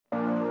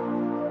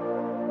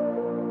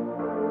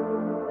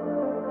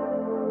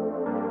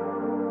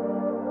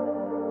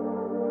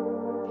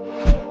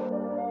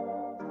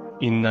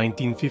In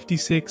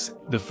 1956,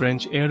 the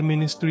French Air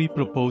Ministry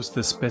proposed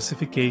the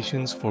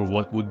specifications for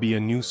what would be a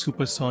new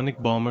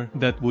supersonic bomber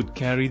that would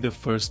carry the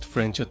first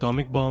French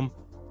atomic bomb.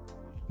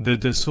 The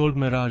Dassault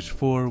Mirage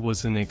 4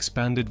 was an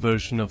expanded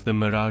version of the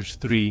Mirage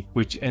 3,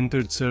 which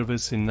entered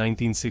service in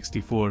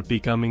 1964,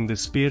 becoming the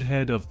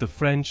spearhead of the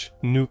French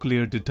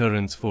nuclear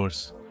deterrence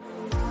force.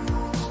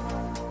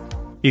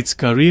 Its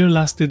career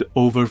lasted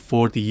over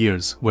 40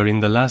 years, where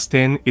in the last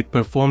 10 it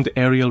performed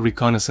aerial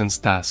reconnaissance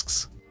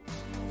tasks.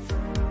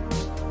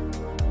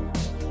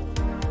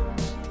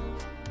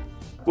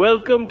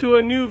 Welcome to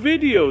a new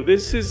video.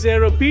 This is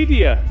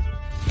Zeropedia.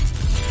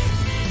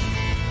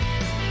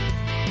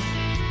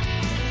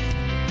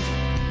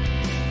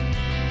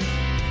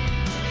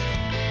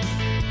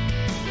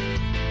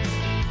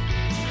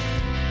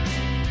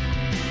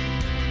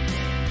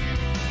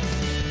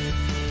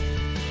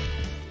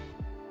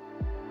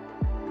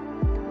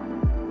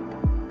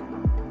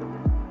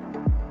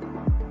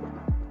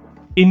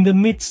 In the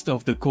midst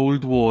of the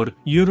Cold War,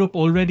 Europe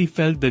already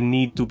felt the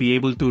need to be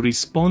able to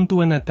respond to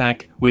an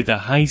attack with a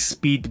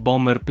high-speed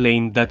bomber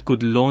plane that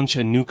could launch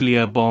a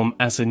nuclear bomb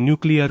as a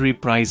nuclear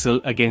reprisal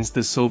against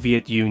the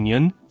Soviet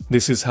Union.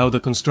 This is how the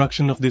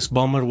construction of this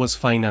bomber was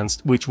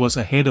financed, which was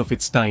ahead of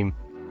its time.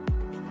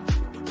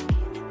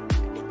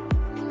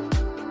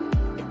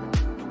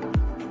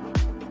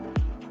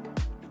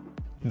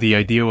 The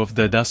idea of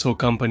the Dassault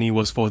company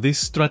was for this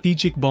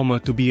strategic bomber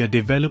to be a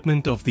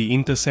development of the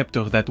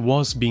interceptor that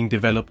was being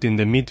developed in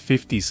the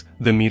mid-50s,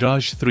 the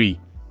Mirage 3.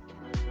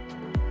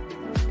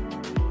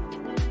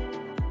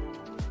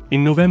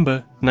 In November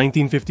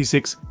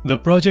 1956, the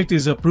project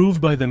is approved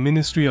by the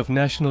Ministry of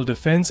National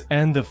Defense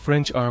and the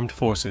French Armed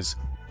Forces.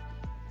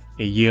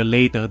 A year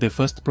later, the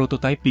first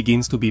prototype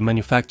begins to be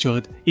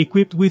manufactured,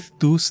 equipped with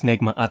two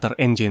Snegma-Atar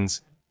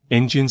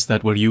engines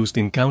that were used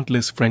in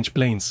countless French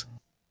planes.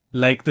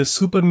 Like the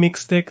Super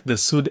Mixtec, the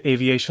Sud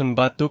Aviation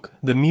Batuk,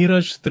 the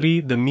Mirage 3,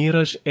 the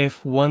Mirage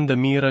F1, the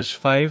Mirage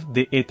 5,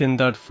 the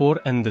Étendard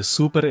 4 and the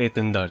Super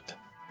Étendard.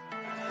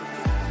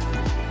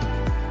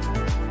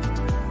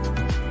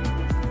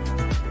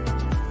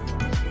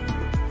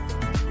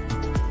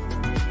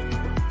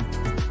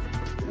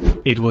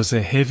 It was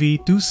a heavy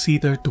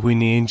two-seater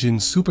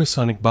twin-engine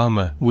supersonic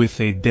bomber with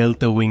a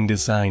delta wing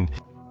design,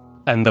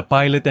 and the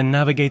pilot and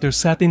navigator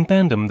sat in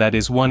tandem, that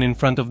is, one in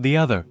front of the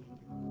other.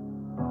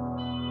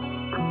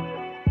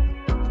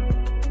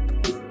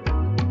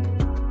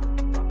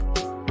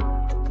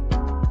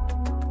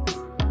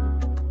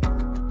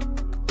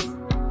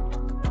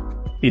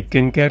 It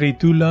can carry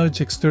two large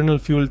external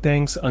fuel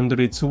tanks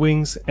under its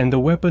wings and a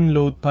weapon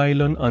load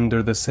pylon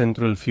under the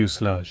central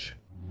fuselage.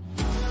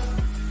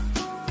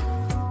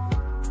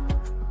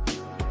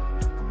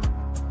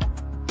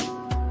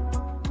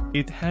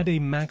 It had a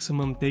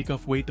maximum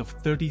takeoff weight of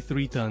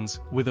 33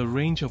 tons with a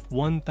range of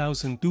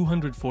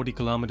 1,240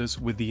 kilometers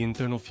with the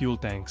internal fuel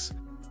tanks.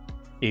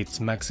 Its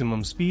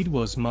maximum speed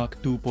was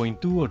Mach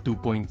 2.2 or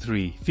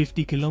 2.3,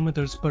 50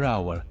 kilometers per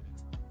hour.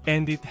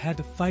 And it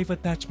had 5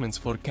 attachments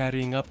for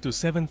carrying up to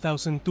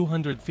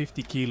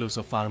 7,250 kilos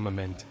of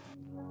armament.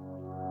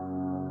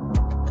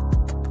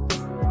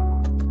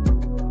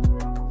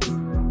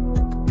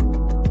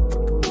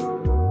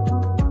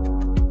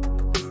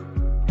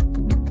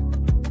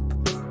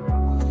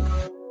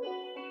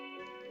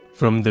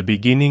 From the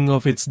beginning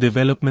of its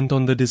development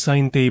on the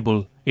design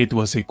table, it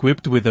was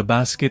equipped with a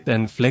basket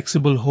and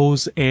flexible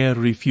hose air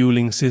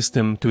refueling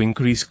system to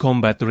increase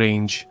combat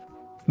range.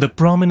 The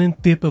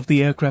prominent tip of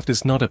the aircraft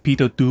is not a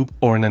pitot tube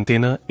or an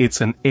antenna,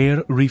 it's an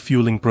air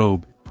refueling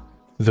probe.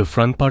 The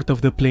front part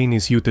of the plane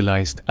is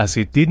utilized as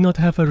it did not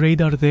have a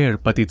radar there,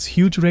 but its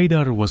huge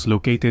radar was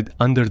located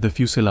under the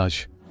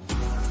fuselage.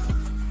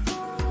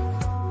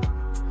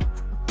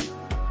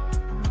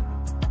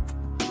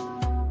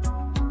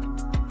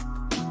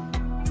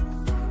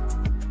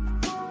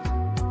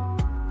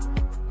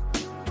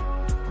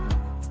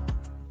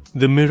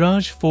 The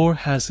Mirage 4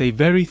 has a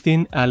very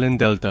thin Allen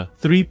delta,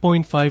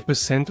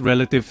 3.5%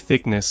 relative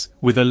thickness,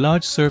 with a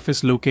large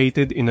surface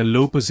located in a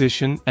low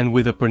position and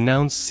with a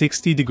pronounced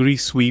 60-degree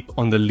sweep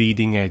on the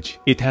leading edge.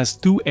 It has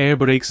two air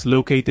brakes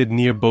located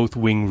near both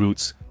wing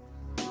roots.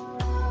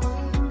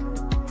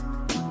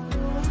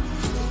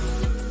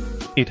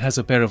 It has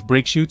a pair of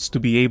brake chutes to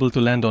be able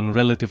to land on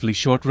relatively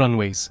short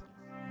runways.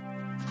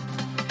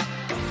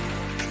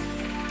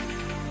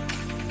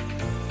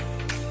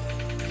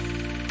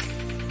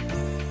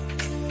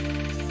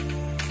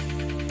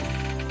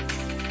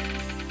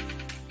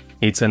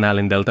 It's an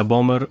Allen Delta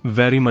bomber,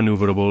 very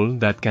maneuverable,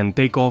 that can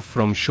take off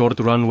from short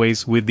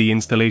runways with the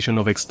installation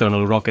of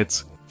external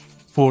rockets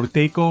for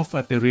takeoff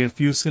at the rear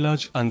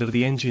fuselage under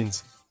the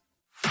engines.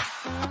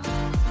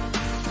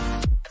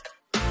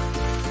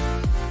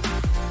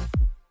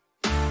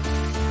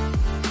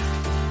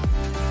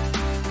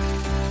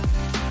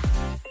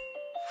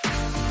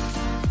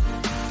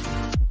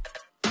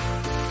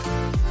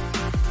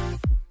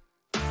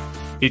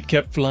 It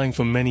kept flying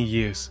for many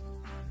years.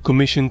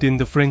 commissioned in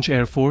the French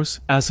Air Force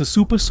as a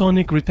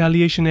supersonic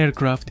retaliation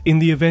aircraft in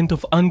the event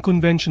of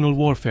unconventional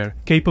warfare,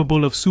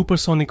 capable of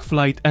supersonic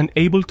flight and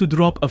able to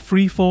drop a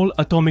free-fall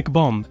atomic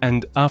bomb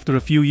and, after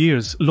a few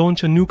years,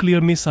 launch a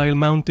nuclear missile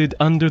mounted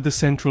under the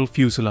central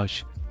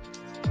fuselage.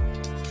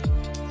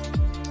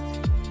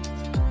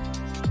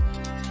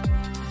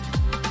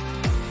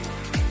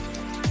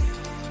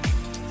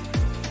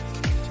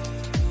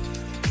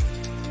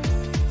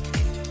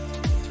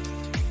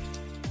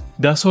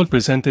 Dassault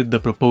presented the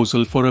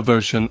proposal for a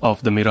version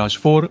of the Mirage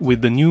 4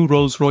 with the new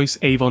Rolls-Royce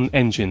Avon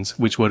engines,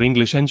 which were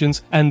English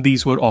engines, and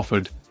these were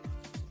offered.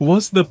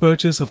 Was the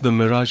purchase of the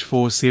Mirage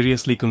 4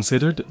 seriously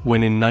considered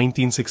when in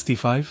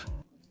 1965?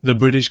 The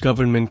British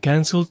government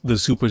cancelled the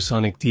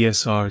Supersonic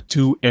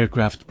TSR-2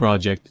 aircraft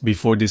project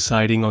before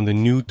deciding on the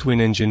new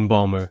twin-engine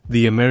bomber,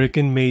 the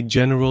American-made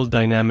General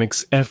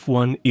Dynamics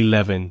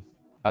F-111.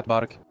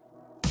 Atbark.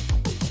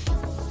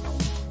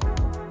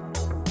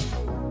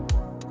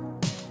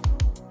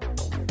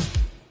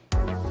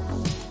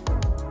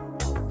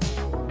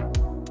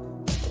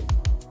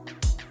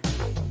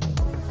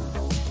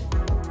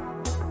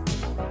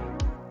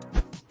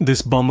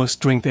 This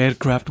bomber-strength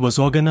aircraft was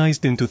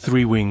organized into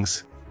 3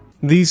 wings.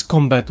 These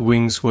combat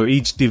wings were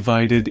each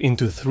divided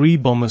into 3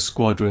 bomber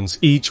squadrons,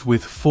 each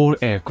with 4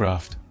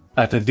 aircraft,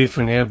 at a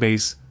different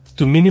airbase,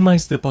 to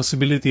minimize the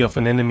possibility of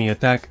an enemy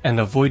attack and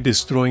avoid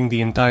destroying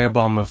the entire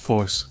bomber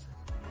force.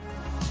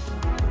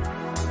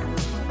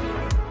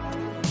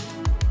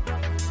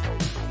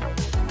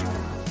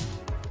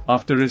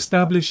 After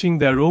establishing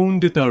their own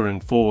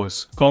deterrent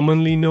force,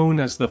 commonly known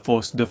as the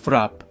Force de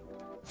Frappe,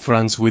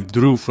 France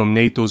withdrew from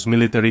NATO's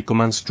military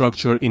command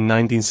structure in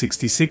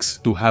 1966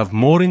 to have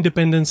more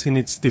independence in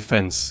its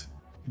defense,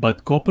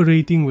 but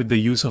cooperating with the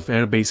use of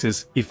air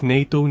bases if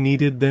NATO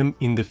needed them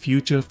in the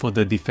future for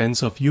the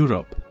defense of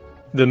Europe.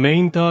 The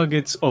main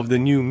targets of the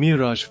new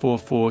Mirage 4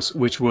 force,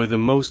 which were the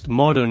most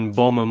modern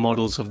bomber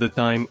models of the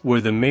time,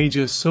 were the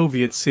major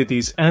Soviet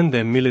cities and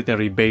their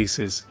military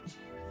bases.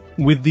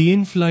 With the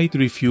in-flight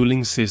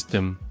refueling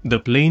system, the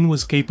plane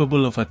was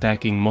capable of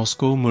attacking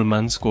Moscow,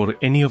 Murmansk or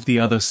any of the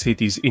other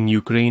cities in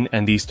Ukraine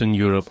and Eastern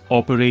Europe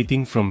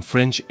operating from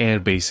French air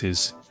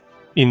bases.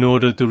 In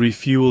order to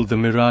refuel the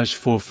Mirage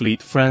 4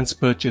 fleet, France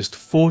purchased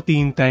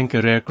 14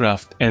 tanker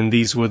aircraft, and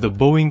these were the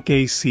Boeing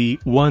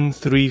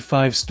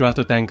KC-135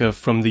 Stratotanker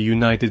from the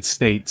United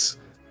States.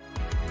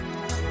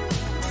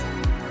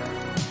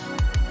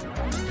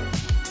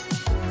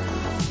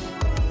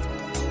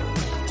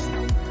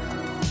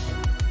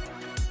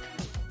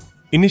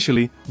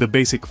 Initially, the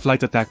basic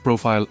flight attack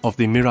profile of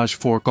the Mirage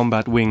 4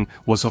 combat wing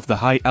was of the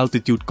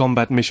high-altitude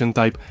combat mission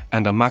type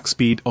and a max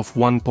speed of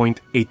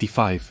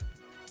 1.85.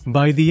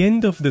 By the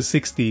end of the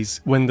 60s,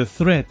 when the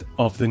threat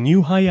of the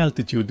new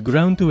high-altitude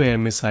ground-to-air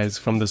missiles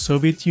from the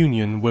Soviet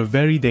Union were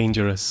very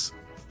dangerous,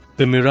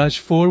 the Mirage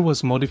 4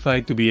 was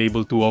modified to be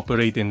able to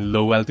operate in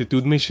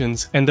low-altitude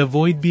missions and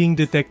avoid being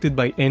detected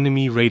by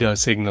enemy radar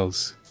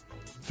signals.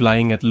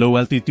 Flying at low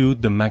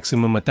altitude, the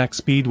maximum attack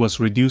speed was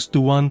reduced to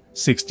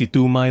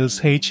 1.62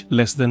 miles h,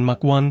 less than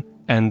Mach 1,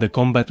 and the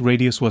combat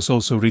radius was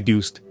also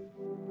reduced.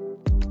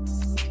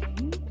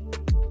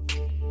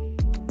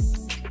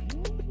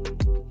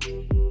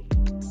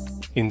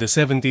 In the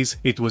 70s,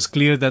 it was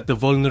clear that the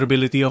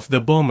vulnerability of the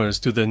bombers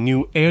to the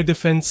new air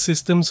defense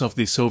systems of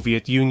the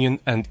Soviet Union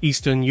and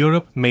Eastern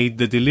Europe made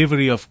the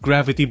delivery of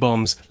gravity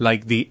bombs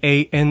like the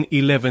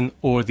AN-11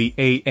 or the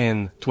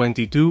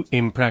AN-22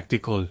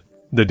 impractical.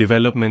 The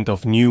development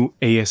of new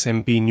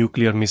ASMP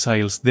nuclear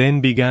missiles then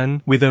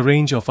began with a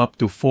range of up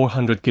to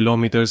 400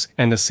 kilometers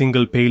and a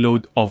single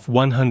payload of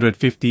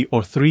 150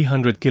 or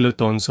 300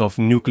 kilotons of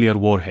nuclear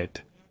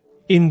warhead.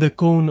 In the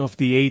cone of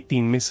the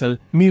 18 missile,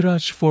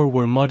 Mirage 4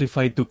 were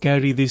modified to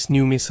carry this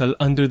new missile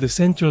under the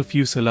central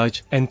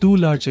fuselage and 2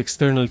 large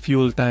external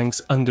fuel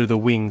tanks under the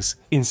wings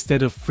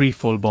instead of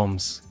freefall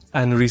bombs,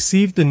 and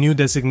received the new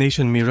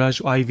designation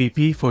Mirage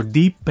IVP for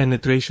deep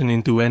penetration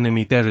into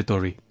enemy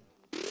territory.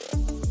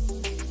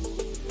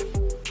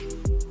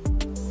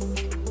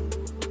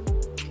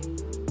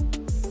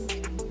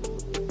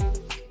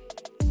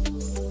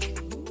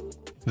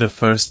 The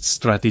first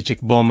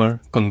strategic bomber,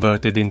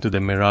 converted into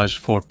the Mirage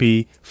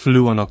 4P,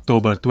 flew on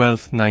October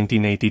 12,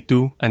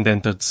 1982 and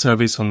entered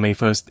service on May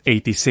 1,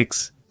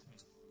 1986.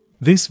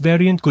 This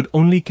variant could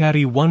only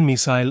carry 1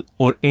 missile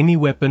or any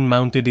weapon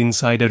mounted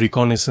inside a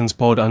reconnaissance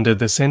pod under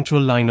the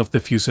central line of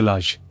the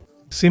fuselage,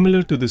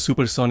 similar to the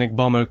supersonic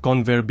bomber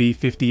Convair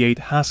B-58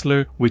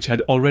 Hassler, which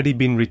had already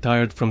been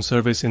retired from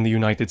service in the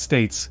United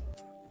States.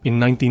 In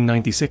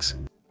 1996,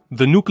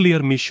 the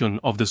nuclear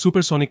mission of the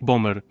supersonic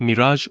bomber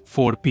Mirage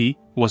 4P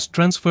was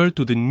transferred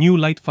to the new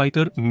light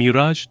fighter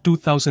Mirage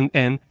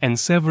 2000N and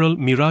several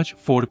Mirage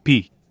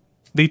 4P.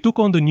 They took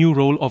on the new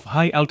role of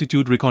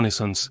high-altitude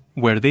reconnaissance,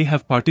 where they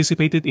have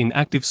participated in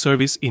active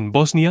service in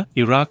Bosnia,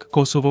 Iraq,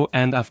 Kosovo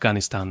and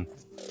Afghanistan.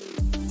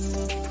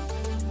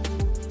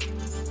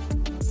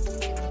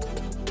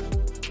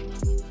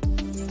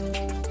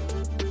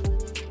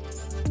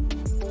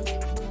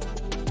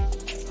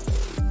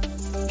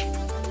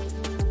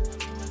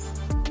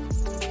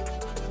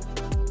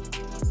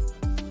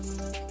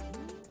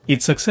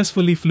 It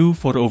successfully flew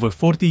for over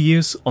 40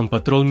 years on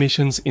patrol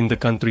missions in the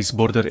country's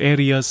border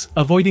areas,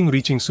 avoiding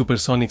reaching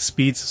supersonic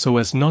speeds so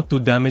as not to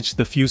damage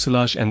the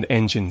fuselage and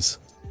engines,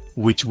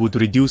 which would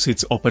reduce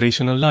its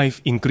operational life,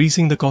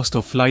 increasing the cost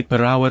of flight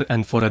per hour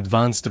and for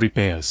advanced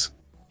repairs.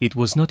 It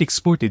was not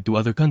exported to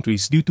other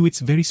countries due to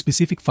its very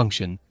specific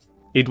function.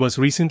 It was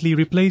recently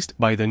replaced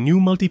by the new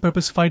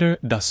multi-purpose fighter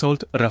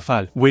Dassault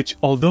Rafale, which,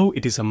 although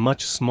it is a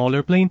much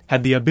smaller plane,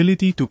 had the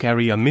ability to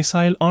carry a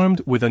missile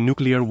armed with a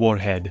nuclear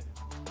warhead.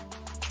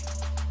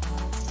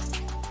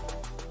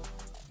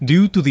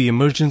 Due to the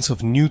emergence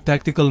of new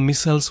tactical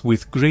missiles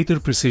with greater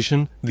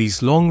precision,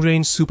 these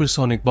long-range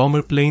supersonic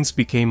bomber planes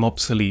became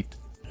obsolete,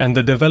 and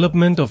the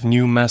development of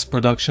new mass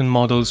production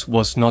models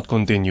was not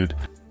continued,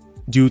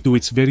 due to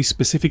its very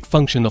specific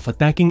function of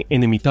attacking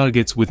enemy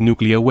targets with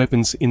nuclear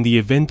weapons in the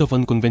event of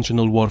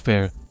unconventional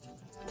warfare.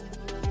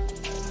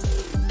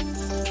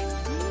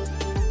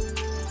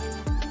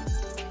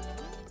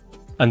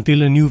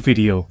 Until a new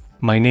video,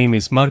 my name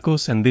is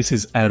Marcos and this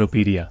is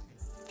Aeropedia.